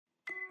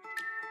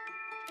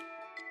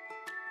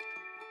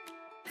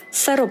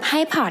สรุปให้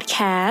พอดแค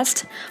ส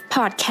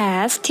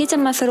ต์ที่จะ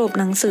มาสรุป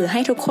หนังสือให้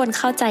ทุกคน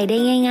เข้าใจได้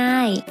ง่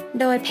ายๆ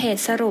โดยเพจ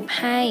สรุป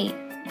ให้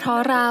เพราะ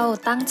เรา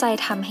ตั้งใจ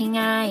ทำให้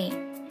ง่าย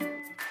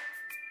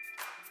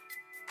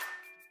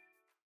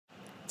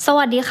ส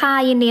วัสดีค่ะ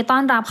ยินดีต้อ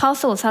นรับเข้า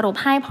สู่สรุป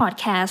ให้พอด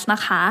แคสต์น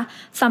ะคะ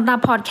สำหรับ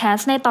พอดแคส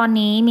ต์ในตอน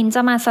นี้มินจ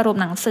ะมาสรุป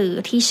หนังสือ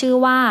ที่ชื่อ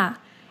ว่า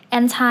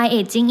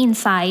Anti-Aging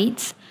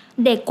Insights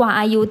เด็กกว่า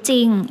อายุจ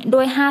ริงด้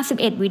วย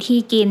51วิธี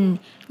กิน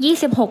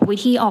26วิ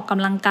ธีออกก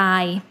ำลังกา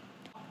ย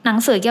หนัง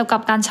สือเกี่ยวกั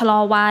บการชะลอ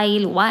วัย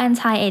หรือว่า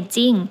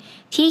Anti-Aging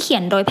ที่เขีย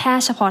นโดยแพท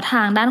ย์เฉพาะท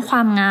างด้านคว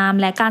ามงาม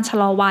และการชะ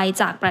ลอวัย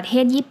จากประเท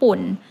ศญี่ปุ่น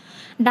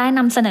ได้น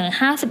ำเสนอ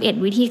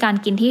51วิธีการ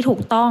กินที่ถู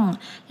กต้อง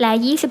และ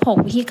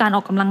26วิธีการอ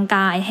อกกำลังก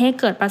ายให้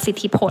เกิดประสิท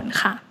ธิผล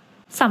ค่ะ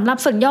สำหรับ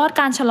สุดยอด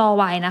การชะลอ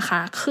วัยนะคะ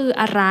คือ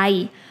อะไร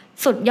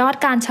สุดยอด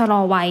การชะลอ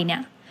วัยเนี่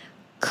ย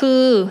คื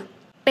อ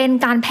เป็น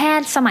การแพ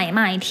ทย์สมัยให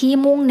ม่ที่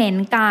มุ่งเน้น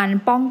การ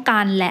ป้องกั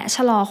นและช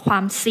ะลอควา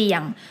มเสี่ย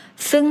ง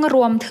ซึ่งร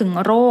วมถึง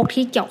โรค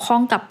ที่เกี่ยวข้อ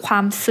งกับควา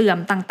มเสื่อม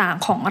ต่าง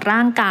ๆของร่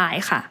างกาย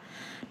ค่ะ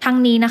ทั้ง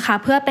นี้นะคะ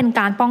เพื่อเป็น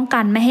การป้องกั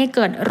นไม่ให้เ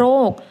กิดโร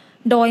ค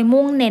โดย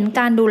มุ่งเน้น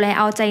การดูแล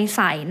เอาใจใ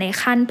ส่ใน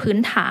ขั้นพื้น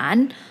ฐาน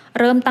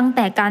เริ่มตั้งแ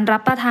ต่การรั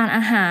บประทานอ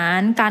าหาร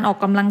การออก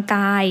กำลังก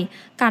าย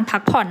การพั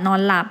กผ่อนนอ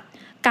นหลับ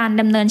การ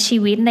ดำเนินชี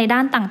วิตในด้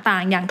านต่า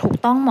งๆอย่างถูก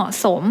ต้องเหมาะ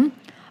สม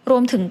รว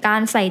มถึงกา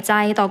รใส่ใจ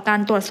ต่อการ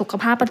ตรวจสุข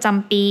ภาพประจ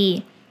ำปี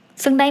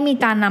ซึ่งได้มี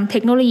การนำเท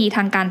คโนโลยีท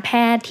างการแพ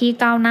ทย์ที่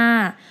ก้าวหน้า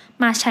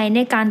มาใช้ใน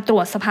การตร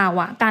วจสภาว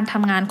ะการท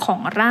ำงานของ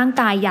ร่าง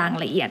กายอย่าง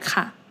ละเอียด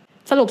ค่ะ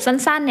สรุป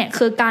สั้นๆเนี่ย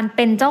คือการเ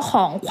ป็นเจ้าข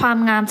องความ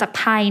งามจาก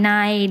ภายใน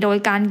โดย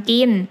การ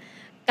กิ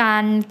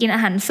นอา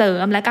หารเสริ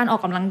มและการออ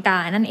กกำลังกา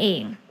ยนั่นเอ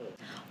ง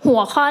หั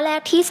วข้อแร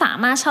กที่สา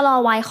มารถชะลอ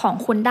วัยของ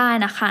คุณได้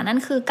นะคะนั่น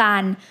คือกา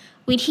ร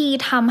วิธี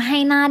ทำให้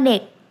หน้าเด็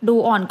กดู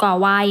อ่อนกว่า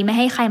วัยไม่ใ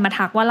ห้ใครมา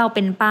ทักว่าเราเ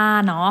ป็นป้า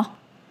เนาะ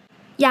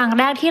อย่าง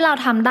แรกที่เรา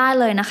ทำได้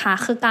เลยนะคะ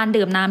คือการ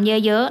ดื่มน้ำ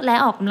เยอะๆและ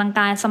ออกกำลัง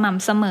กายสม่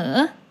ำเสมอ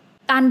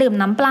การดื่ม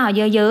น้ำเปล่า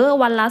เยอะ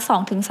ๆวันละ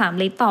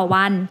 2-3 ลิตรต่อ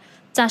วัน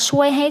จะช่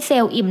วยให้เซ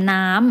ลล์อิ่ม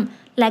น้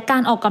ำและกา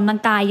รออกกำลัง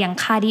กายอย่าง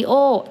คาร์ดิโอ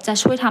จะ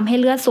ช่วยทำให้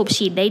เลือดสูบ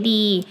ฉีดได้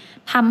ดี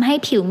ทำให้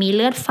ผิวมีเ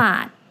ลือดฝา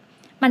ด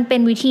มันเป็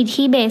นวิธี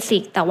ที่เบสิ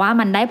กแต่ว่า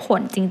มันได้ผ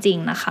ลจริง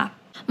ๆนะคะ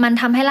มัน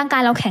ทำให้ร่างกา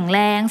ยเราแข็งแร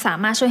งสา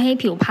มารถช่วยให้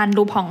ผิวพรรณ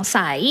ดูผ่องใส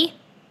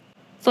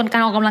ส่วนกา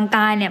รออกกำลังก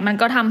ายเนี่ยมัน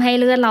ก็ทำให้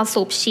เลือดเรา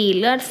สูบฉีด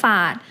เลือดฝ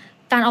าด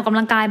การออกกำ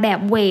ลังกายแบบ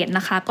เวทน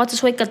ะคะก็จะ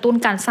ช่วยกระตุ้น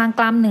การสร้างก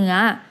ล้ามเนื้อ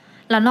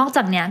แล้วนอกจ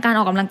ากนี้การอ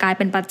อกกำลังกาย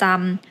เป็นประจ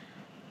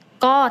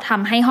ำก็ท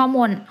ำให้ฮอร์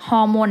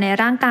โมนใน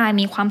ร่างกาย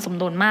มีความสม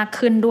ดุลมาก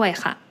ขึ้นด้วย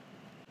ค่ะ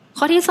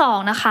ข้อที่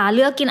2นะคะเ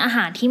ลือกกินอาห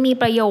ารที่มี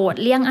ประโยชน์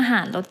เลี่ยงอาห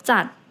ารรสจั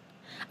ด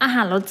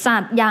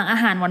อย่างอา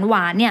หารหว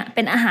านๆเนี่ยเ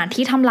ป็นอาหาร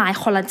ที่ทำลาย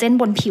คอลลาเจน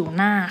บนผิว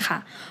หน้าค่ะ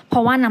เพรา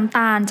ะว่าน้ำต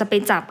าลจะไป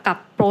จับกับ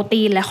โปร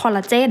ตีนและคอลล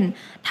าเจน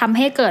ทำใ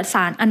ห้เกิดส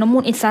ารอนุมู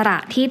ลอิสระ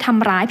ที่ท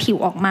ำร้ายผิว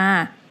ออกมา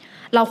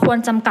เราควร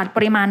จำกัดป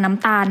ริมาณน้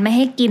ำตาลไม่ใ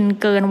ห้กิน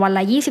เกินวันล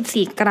ะ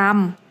24กรัม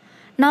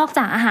นอกจ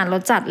ากอาหารร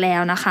สจัดแล้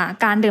วนะคะ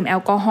การดื่มแอ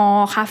ลกอฮอ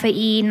ล์คาเฟ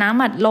อีนน้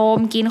ำอัดลม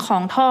กินขอ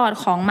งทอด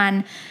ของมัน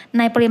ใ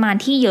นปริมาณ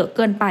ที่เยอะเ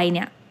กินไปเ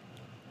นี่ย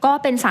ก็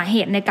เป็นสาเห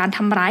ตุในการท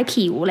ำร้าย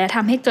ผิวและท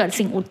ำให้เกิด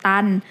สิ่งอุดตั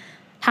น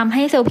ทำใ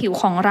ห้เซลล์ผิว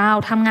ของเรา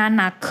ทำงาน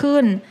หนักขึ้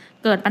น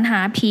เกิดปัญหา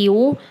ผิว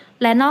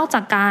และนอกจ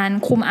ากการ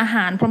คุมอาห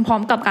ารพร้อ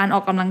มๆกับการอ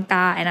อกกำลังก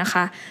ายนะค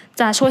ะ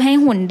จะช่วยให้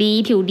หุ่นดี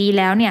ผิวดี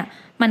แล้วเนี่ย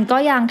มันก็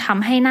ยังท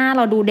ำให้หน้าเ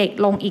ราดูเด็ก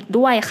ลงอีก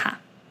ด้วยค่ะ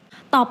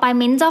ต่อไป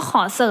มิ้นจะข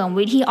อเสริม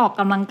วิธีออก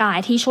กำลังกาย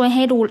ที่ช่วยใ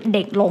ห้ดูเ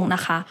ด็กลงน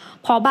ะคะ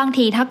เพราะบาง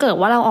ทีถ้าเกิด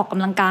ว่าเราออกก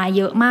ำลังกายเ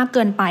ยอะมากเ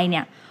กินไปเ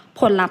นี่ย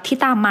ผลลัพธ์ที่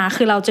ตามมา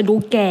คือเราจะดู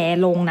แก่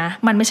ลงนะ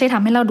มันไม่ใช่ท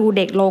ำให้เราดู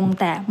เด็กลง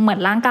แต่เหมือน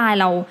ร่างกาย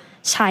เรา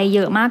ใช้เย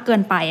อะมากเกิ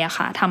นไปอะ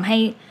ค่ะทำให้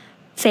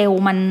เซล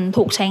ล์มัน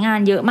ถูกใช้งาน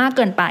เยอะมากเ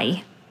กินไป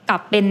กลั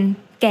บเป็น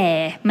แก่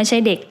ไม่ใช่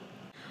เด็ก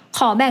ข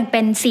อแบ่งเป็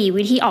น4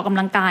วิธีออกกำ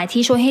ลังกาย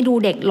ที่ช่วยให้ดู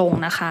เด็กลง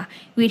นะคะ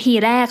วิธี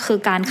แรกคือ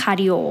การคาร์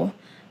ดิโอ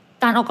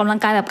การออกกำลัง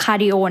กายแบบคา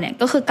ร์ดิโอเนี่ย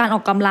ก็คือการอ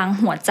อกกำลัง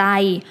หัวใจ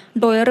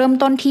โดยเริ่ม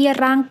ต้นที่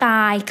ร่างก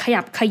ายข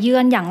ยับเขยื้อ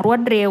นอย่างรว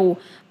ดเร็ว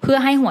เพื่อ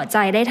ให้หัวใจ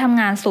ได้ทำ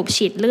งานสูบ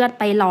ฉีดเลือด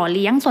ไปหล่อเ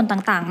ลี้ยงส่วน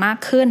ต่างๆมาก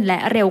ขึ้นและ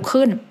เร็ว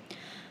ขึ้น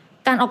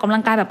การออกกำลั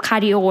งกายแบบคา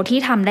ร์ดิโอที่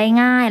ทำได้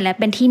ง่ายและ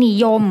เป็นที่นิ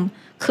ยม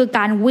คือก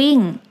ารวิ่ง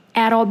แอ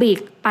โรบิก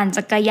ปั่น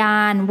จักรยา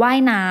นว่าย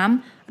น้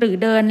ำหรือ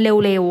เดิน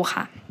เร็วๆ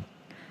ค่ะ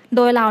โ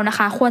ดยเรานะค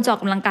ะควรจะออ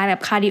กกำลังกายแบ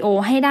บคาร์ดิโอ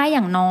ให้ได้อ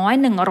ย่างน้อย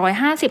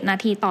150นา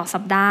ทีต่อ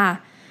สัปดาห์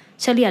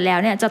เฉลี่ยแล้ว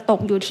เนี่ยจะตก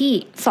อยู่ที่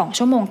2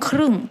ชั่วโมงค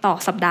รึ่งต่อ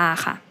สัปดาห์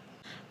ค่ะ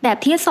แบบ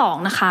ที่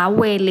2นะคะ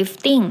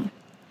weightlifting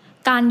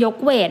การยก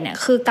เวทเนี่ย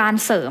คือการ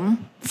เสริม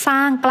สร้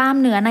างกล้าม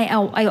เนื้อใน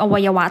อวั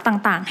ยวะ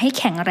ต่างๆให้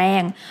แข็งแร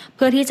งเ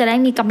พื่อที่จะได้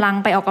มีกำลัง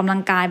ไปออกกำลั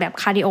งกายแบบ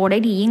คาร์ดิโอได้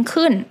ดียิ่ง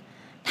ขึ้น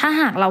ถ้า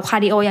หากเราคา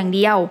ร์ดิโออย่างเ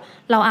ดียว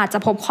เราอาจจะ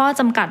พบข้อ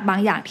จำกัดบาง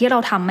อย่างที่เรา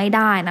ทำไม่ไ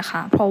ด้นะค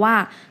ะเพราะว่า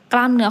ก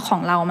ล้ามเนื้อขอ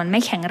งเรามันไม่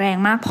แข็งแรง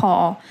มากพอ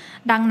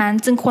ดังนั้น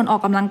จึงควรออ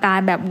กกำลังกาย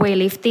แบบ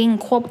weightlifting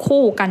ควบ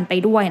คู่กันไป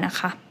ด้วยนะ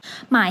คะ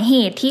หมายเห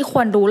ตุที่ค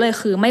วรรู้เลย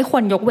คือไม่คว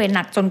รยกเวทห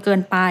นักจนเกิ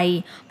นไป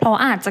เพราะ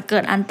อาจจะเกิ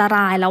ดอันตร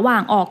ายระหว่า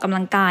งออกกำ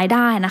ลังกายไ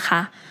ด้นะค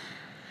ะ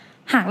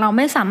หากเราไ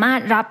ม่สามารถ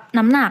รับ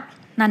น้ำหนัก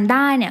นั้นไ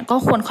ด้เนี่ยก็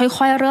ควรค่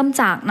อยๆเริ่ม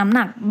จากน้ำห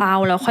นักเบา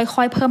แล้วค่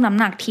อยๆเพิ่มน้ำ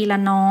หนักทีละ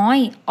น้อย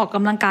ออกก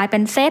ำลังกายเป็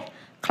นเซต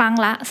ครั้ง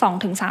ละ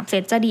 2-3 เซ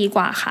ตจะดีก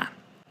ว่าค่ะ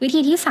วิ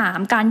ธีที่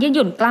 3 การยืดห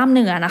ยุ่นกล้ามเ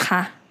นื้อนะค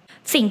ะ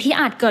สิ่งที่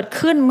อาจเกิด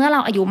ขึ้นเมื่อเร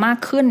าอายุมาก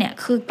ขึ้นเนี่ย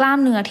คือกล้าม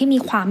เนื้อที่มี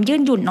ความยื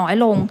ดหยุ่นน้อย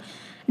ลง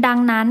ดัง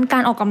นั้นกา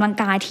รออกกำลัง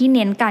กายที่เ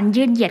น้นการ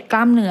ยืดเหยียดก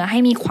ล้ามเนื้อให้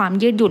มีความ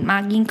ยืดหยุ่นมา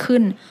กยิ่งขึ้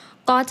น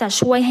ก็จะ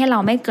ช่วยให้เรา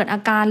ไม่เกิดอ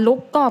าการลุก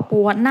ก็ป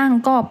วดนั่ง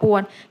ก็ปว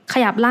ดข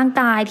ยับร่าง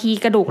กายที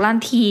กระดูกลั่น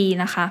ที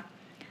นะคะ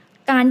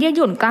การยืดห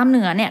ยุ่นกล้ามเ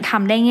นื้อเนี่ยท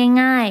ำได้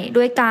ง่ายๆ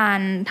ด้วยการ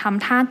ท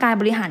ำท่ากาย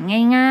บริหาร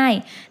ง่าย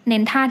ๆเน้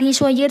นท่าที่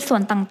ช่วยยืดส่ว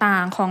นต่า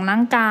งๆของร่า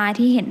งกาย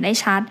ที่เห็นได้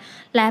ชัด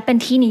และเป็น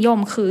ที่นิยม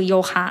คือโย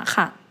คะ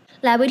ค่ะ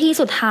และวิธี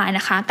สุดท้ายน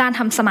ะคะการท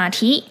ำสมา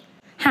ธิ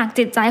หาก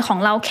จิตใจของ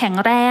เราแข็ง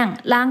แรง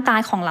ร่างกา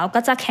ยของเราก็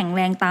จะแข็งแ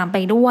รงตามไป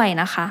ด้วย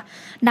นะคะ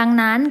ดัง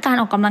นั้นการ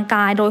ออกกำลังก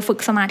ายโดยฝึก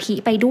สมาธิ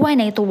ไปด้วย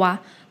ในตัว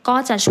ก็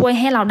จะช่วย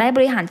ให้เราได้บ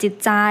ริหารจิต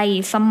ใจ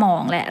สมอ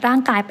งและร่า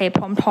งกายไป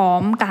พร้อ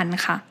มๆกัน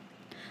ค่ะ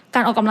กา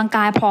รออกกำลังก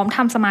ายพร้อมท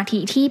ำสมาธิ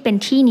ที่เป็น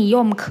ที่นิย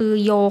มคือ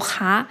โยค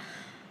ะ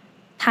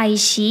ไท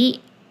ชิ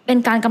เป็น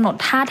การกำหนด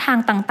ท่าทาง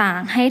ต่า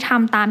งๆให้ท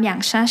ำตามอย่าง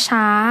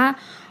ช้า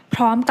ๆพ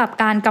ร้อมกับ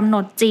การกำหน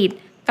ดจิต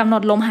กำหน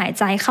ดลมหาย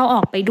ใจเข้าอ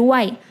อกไปด้ว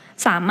ย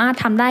สามารถ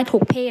ทำได้ทุ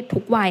กเพศทุ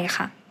กวัย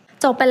ค่ะ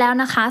จบไปแล้ว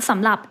นะคะส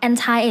ำหรับ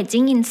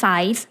Anti-Aging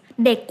Insights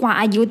เด็กกว่า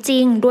อายุจริ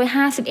งด้วย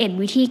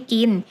51วิธี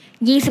กิน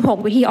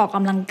26วิธีออกก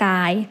ำลังก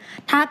าย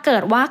ถ้าเกิ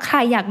ดว่าใคร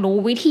อยากรู้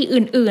วิธี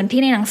อื่นๆ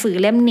ที่ในหนังสือ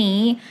เล่มนี้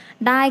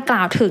ได้ก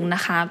ล่าวถึงน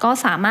ะคะก็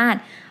สามารถ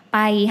ไป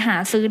หา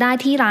ซื้อได้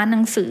ที่ร้านห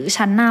นังสือ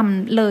ชั้นน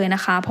ำเลยน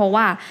ะคะเพราะ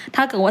ว่าถ้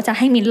าเกิดว่าจะใ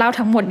ห้มินเล่า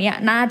ทั้งหมดเนี่ย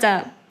น่าจะ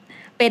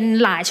เป็น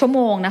หลายชั่วโม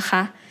งนะค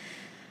ะ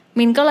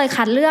มินก็เลย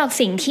คัดเลือก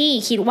สิ่งที่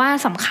คิดว่า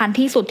สำคัญ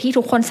ที่สุดที่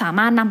ทุกคนสาม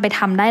ารถนำไปท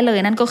ำได้เลย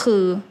นั่นก็คื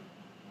อ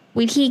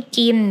วิธี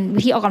กิน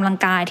วิธีออกกำลัง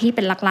กายที่เ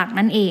ป็นหลักๆ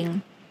นั่นเอง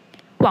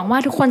หวังว่า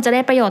ทุกคนจะไ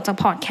ด้ประโยชน์จาก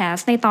พอดแคส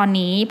ต์ในตอน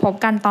นี้พบ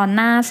กันตอนห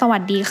น้าสวั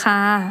สดีค่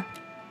ะ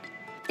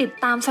ติด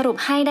ตามสรุป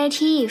ให้ได้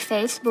ที่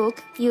Facebook,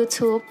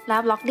 YouTube และ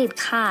Blogdit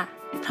ค่ะ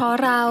เพราะ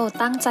เรา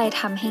ตั้งใจ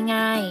ทำให้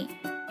ง่าย